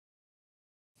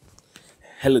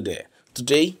Hello there.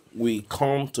 Today we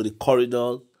come to the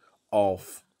corridor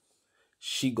of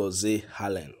Chigozie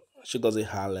Allen.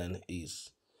 Chigozie Allen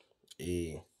is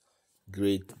a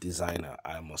great designer,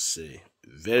 I must say.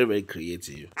 Very, very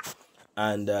creative.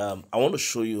 And I want to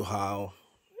show you how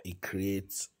he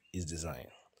creates his design.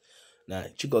 Now,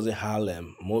 Chigozie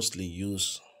Allen mostly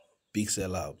use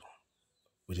Pixellab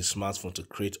with his smartphone to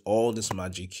create all this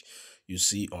magic you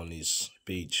see on his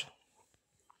page.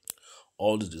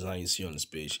 All the design you see on his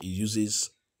page, he uses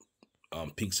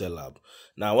Pixellab.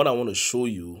 Now, what I want to show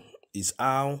you is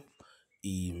how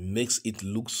he makes it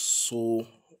look so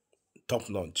top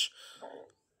notch.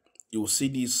 You will see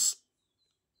this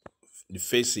the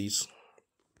faces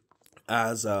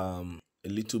as a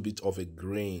little bit of a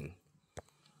grain.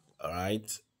 All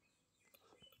right,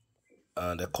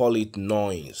 they call it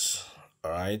noise. All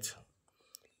right,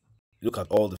 look at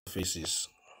all the faces.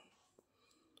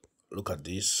 Look at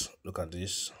this. Look at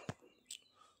this.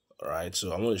 All right,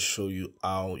 so I'm going to show you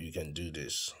how you can do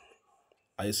this.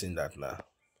 Are you seeing that now?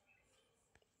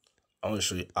 I want to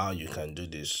show you how you can do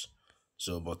this.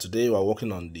 So, but today we're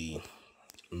working on the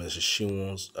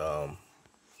Messi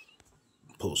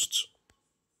post,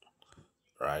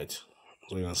 right?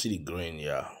 So you can see the grain,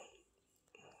 yeah.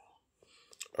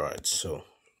 All right, so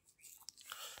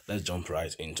let's jump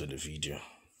right into the video.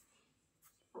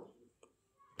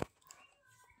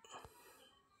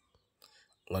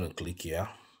 I'm gonna click here.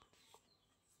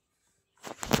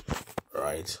 All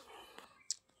right,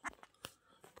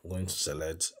 I'm going to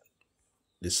select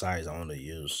the size I want to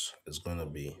use. It's gonna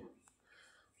be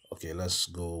okay. Let's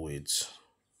go with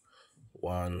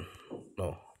one.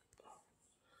 No,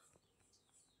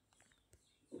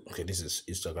 okay. This is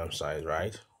Instagram size,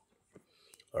 right?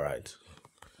 All right.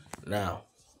 Now,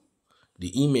 the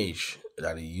image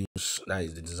that he used, that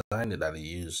is the design that he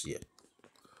used here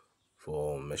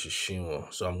for Messi.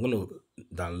 So I'm gonna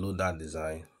download that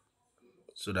design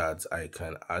so that I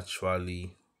can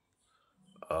actually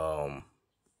I'll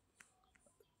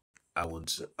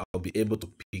be able to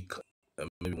pick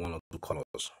maybe one or two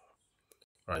colors.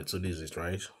 Right, so this is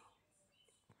right.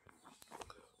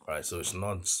 Right, so it's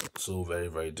not so very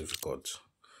very difficult.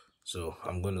 So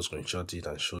I'm going to screenshot it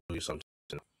and show you something.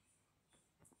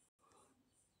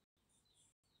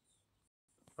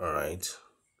 All right.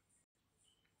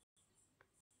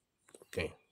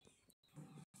 Okay.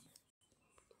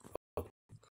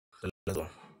 So let's go.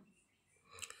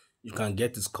 You can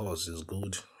get this course. It's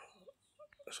good.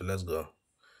 So let's go.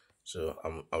 So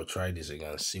I'll try this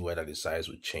again. See whether the size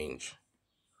will change.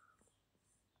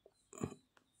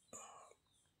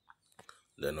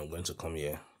 Then I'm going to come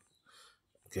here.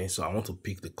 Okay, so I want to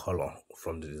pick the color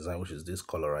from the design, which is this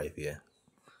color right here.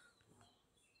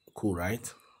 Cool,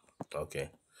 right?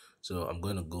 Okay, so I'm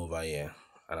going to go over here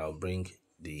and I'll bring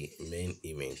the main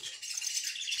image.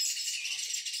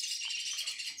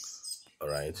 All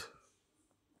right,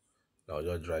 now I'll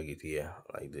just drag it here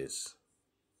like this.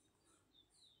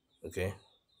 Okay,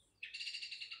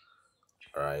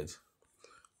 all right,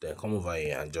 then come over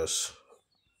here and just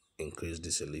increase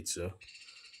this a little,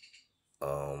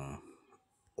 um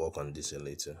work on this a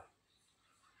little.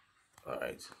 All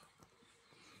right,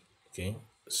 okay,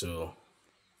 so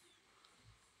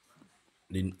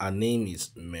our name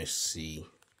is Mercy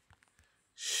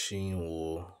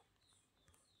Shinwo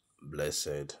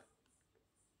Blessed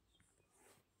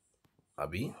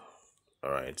Abby.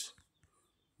 All right,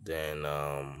 then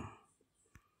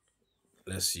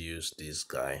let's use this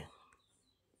guy.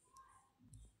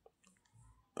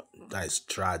 That is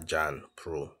Trajan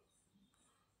Pro.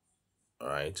 All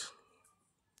right,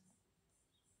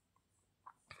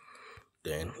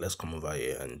 then let's come over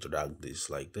here and drag this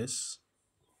like this.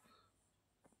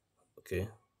 Okay,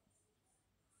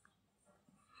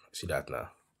 see that now.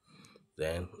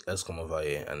 Then let's come over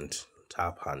here and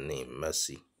tap her name,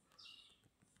 Mercy.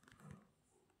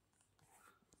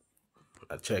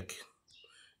 I check,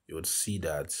 you would see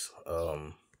that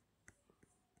oh,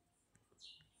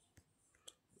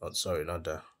 sorry, not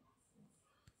that.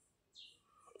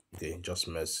 Okay, just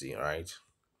Mercy. All right,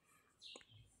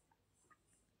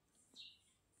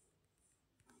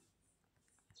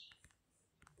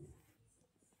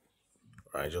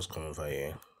 all right, just come over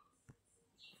here,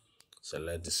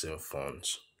 select the same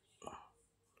font.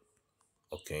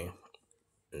 Okay,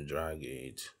 and drag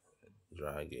it,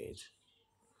 drag it.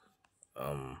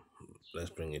 Let's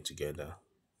bring it together.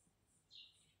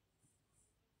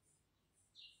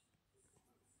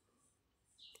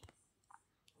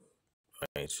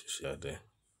 Right, see that there.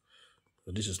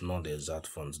 So this is not the exact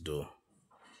font though.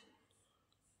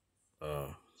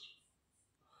 But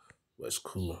it's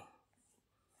cool.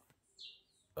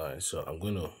 All right, so I'm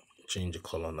going to change the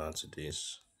color now to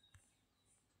this.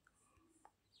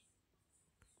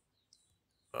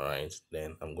 All right,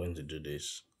 then I'm going to do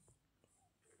this.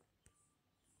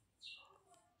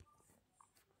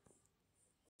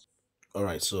 All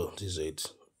right, so this is it.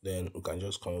 Then we can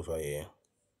just come over here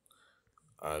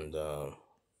and all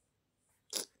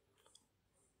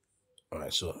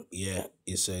right, so yeah,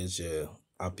 it says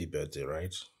happy birthday,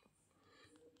 right?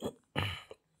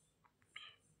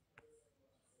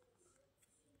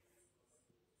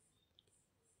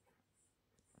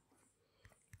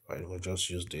 Right, we'll just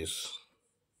use this,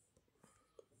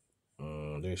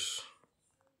 this,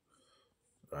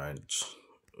 right?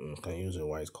 Can use a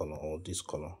white color or this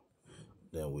color.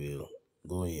 Then we'll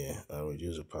go here and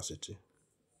reduce opacity.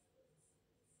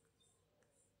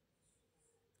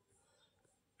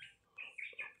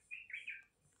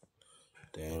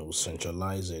 Then we'll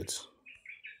centralize it.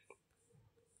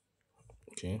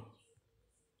 Okay.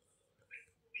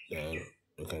 Then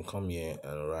we can come here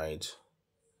and write.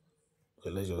 Okay,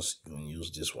 let's just even use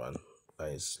this one. That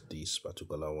is this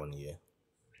particular one here.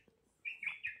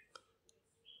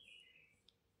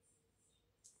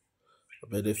 The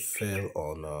birthday fell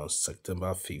on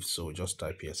September 5th, so we just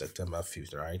type here September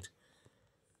 5th, right?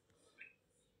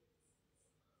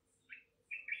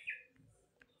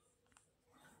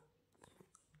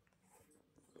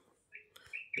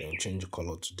 Then change the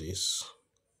color to this,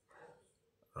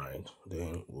 right?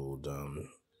 Then we'll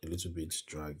a little bit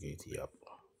drag it here up.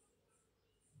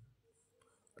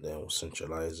 Then we'll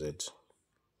centralize it,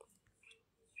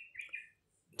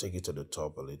 take it to the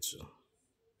top a little.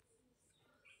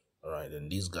 All right, then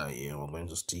this guy here, we're going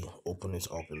to still open it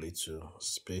up a little,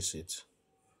 space it,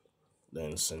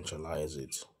 then centralize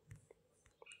it.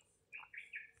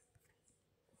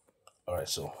 All right,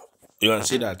 so you can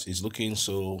see that it's looking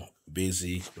so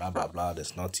basic, blah blah blah.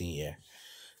 There's nothing here.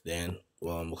 Then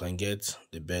we can get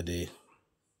the birthday.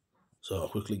 So I'll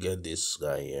quickly get this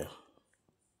guy here.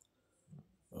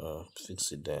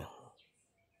 Fix it there.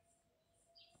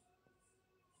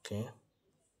 Okay.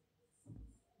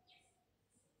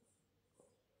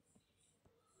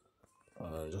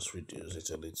 Just reduce it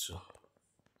a little.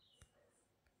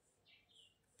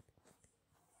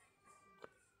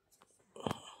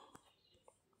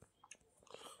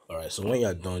 All right. So when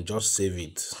you're done, just save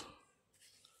it.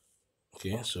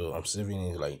 Okay. So I'm saving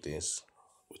it like this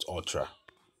with Ultra.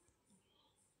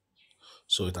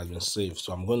 So it has been saved.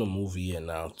 So I'm going to move here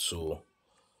now to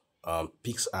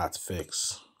Pixellab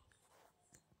Fix.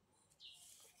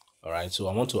 All right. So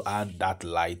I want to add that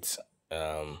light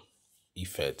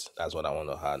effect. That's what I want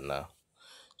to add now.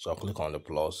 So I'll click on the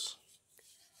plus.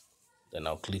 Then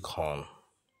I'll click on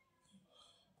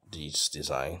this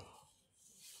design.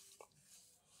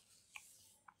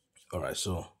 All right,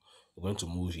 so we're going to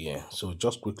move here. So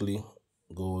just quickly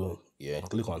go here,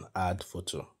 click on add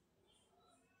photo.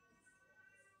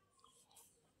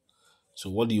 So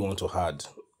what do you want to add?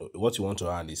 What you want to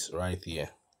add is right here.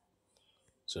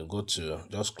 So go to,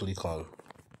 just click on,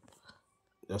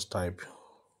 just type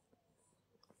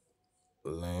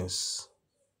lens,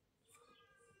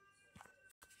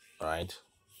 right?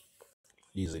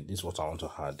 This is what I want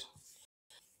to add.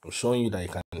 I'm showing you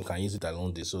that you can use it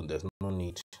along this, so there's no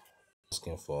need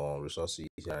asking for resources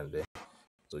here and there.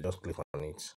 So just click on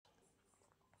it.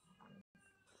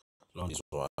 Not this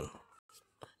one,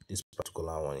 this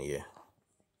particular one here.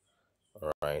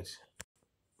 All right.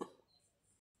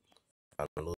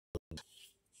 And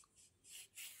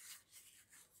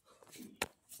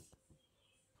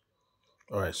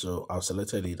all right, so I've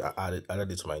selected it. I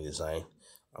added it to my design.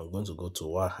 I'm going to go to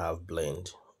what I have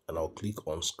blend, and I'll click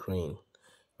on screen.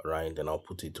 All right, then I'll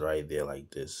put it right there like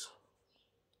this.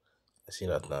 I see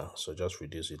that now, so just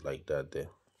reduce it like that there.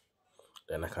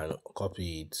 Then I can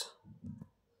copy it.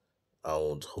 I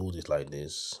would hold it like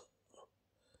this,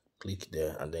 click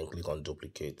there, and then click on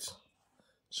duplicate,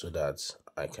 so that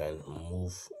I can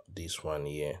move this one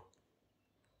here.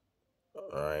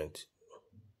 All right.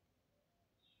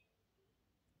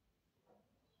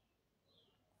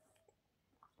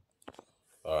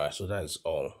 All right, so that's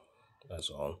all. That's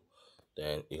all.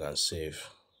 Then you can save.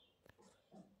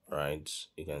 Right,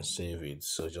 you can save it.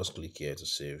 So just click here to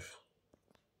save.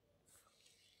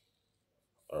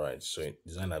 All right, so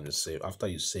design has been saved. After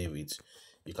you save it,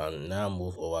 you can now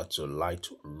move over to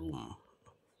Lightroom.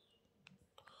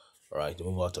 All right,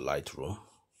 move over to Lightroom.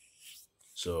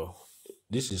 So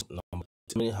this is number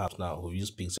many apps now. We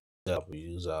use Pixellab, we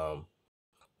use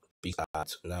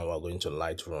Pixart. Now we're going to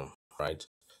Lightroom, right?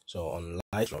 So on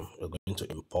Lightroom, we're going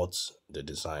to import the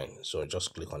design. So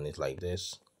just click on it like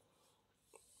this,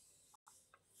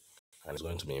 and it's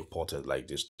going to be imported like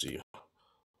this to you.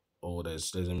 Oh,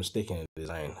 there's a mistake in the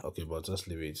design. Okay, but just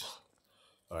leave it.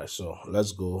 All right, so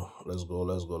let's go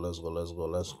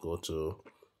to.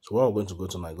 So what we're going to go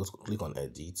to now, go to click on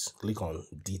edit, click on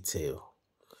detail.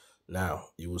 Now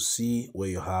you will see where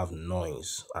you have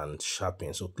noise and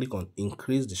sharpen. So click on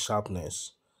increase the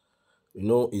sharpness. You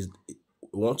know, is we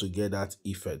want to get that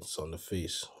effect on the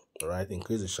face. All right,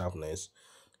 increase the sharpness.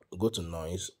 Go to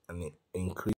noise and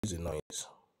increase the noise.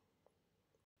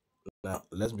 Now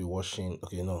let's be watching.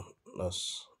 Okay, no,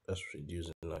 let's reduce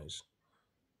the noise.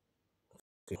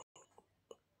 Okay,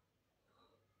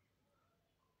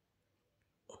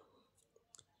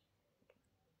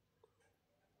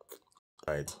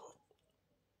 all right.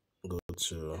 Go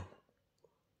to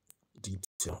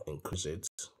detail, increase it,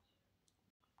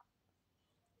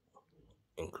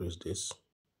 increase this.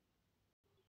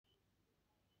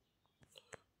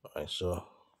 All right, so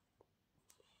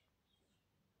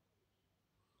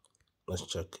let's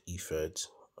check effect.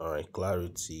 All right,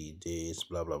 clarity, this,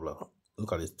 blah blah blah.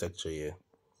 Look at this texture here.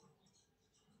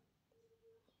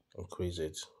 Increase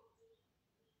it.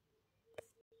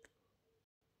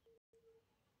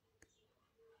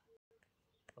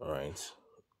 All right,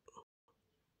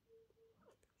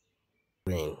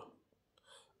 green,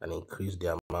 and increase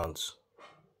the amount.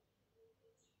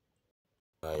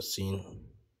 I've seen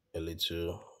a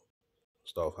little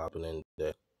stuff happening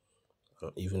there.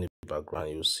 Even the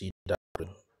background, you see that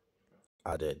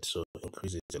added. So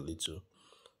increase it a little.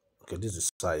 Okay, this is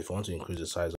the size. If you want to increase the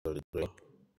size of the green,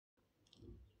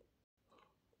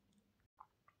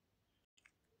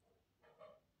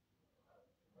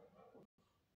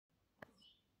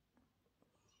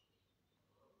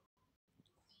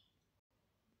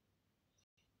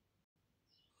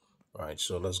 all right.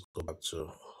 So let's go back to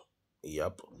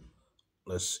yep.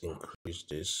 Let's increase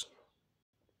this.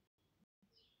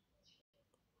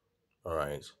 All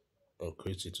right,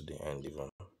 increase it to the end even.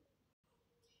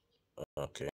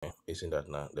 Okay, isn't that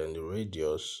now? Then the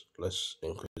radius, let's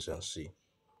increase and see.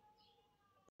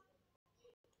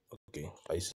 Okay,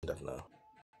 I see that now.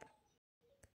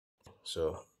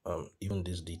 So even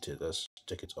this detail, let's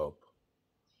check it up.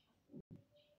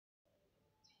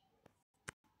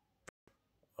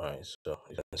 All right, so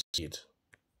you can see it.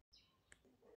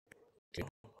 Okay,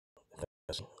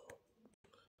 yes.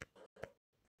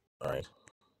 All right.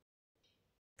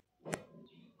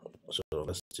 So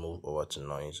let's move over to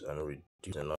noise and reduce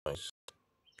the noise.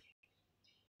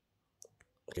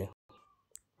 Okay.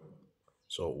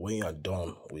 So when you are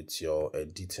done with your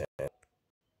editing,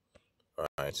 all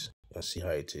right, you can see how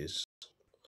it is.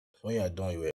 When you are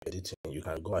done with editing, you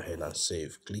can go ahead and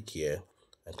save. Click here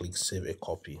and click save a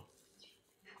copy.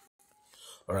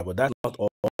 All right, but that's not all.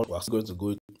 We're still going to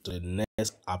go to the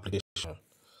next application. All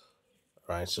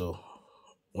right, so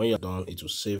when you're done, it will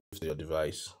save to your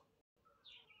device.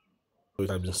 So it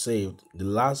has been saved. The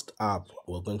last app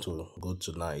we're going to go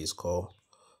to now is called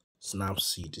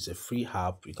Snapseed. It's a free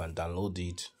app. You can download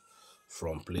it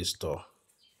from Play Store.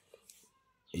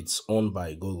 It's owned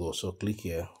by Google. So click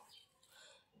here.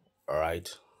 All right.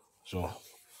 So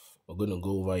we're going to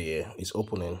go over here. It's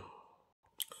opening.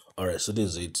 All right. So this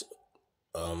is it.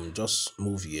 Just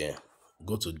move here.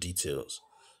 Go to details,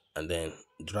 and then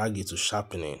drag it to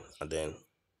sharpening, and then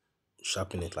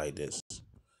sharpen it like this.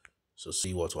 So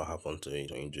see what will happen to it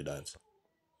when you do that.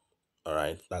 All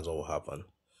right, that's what will happen.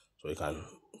 So you can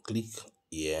click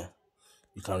here.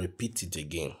 You can repeat it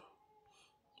again.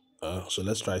 So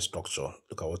let's try structure.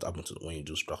 Look at what happens when you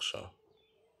do structure.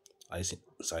 I see.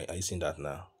 Sorry, I seen that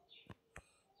now.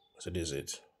 So this is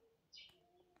it.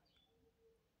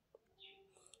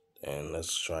 And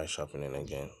let's try sharpening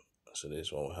again. So this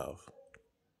is what we have.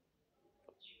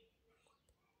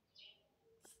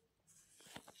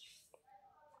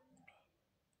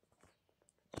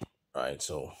 All right.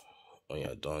 So when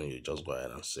you're done, you just go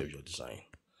ahead and save your design.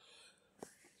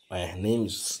 My name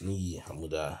is Niyi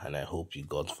Hamuda, and I hope you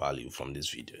got value from this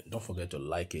video. Don't forget to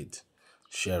like it,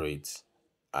 share it,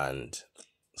 and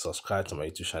subscribe to my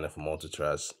YouTube channel for more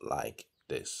tutorials like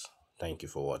this. Thank you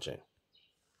for watching.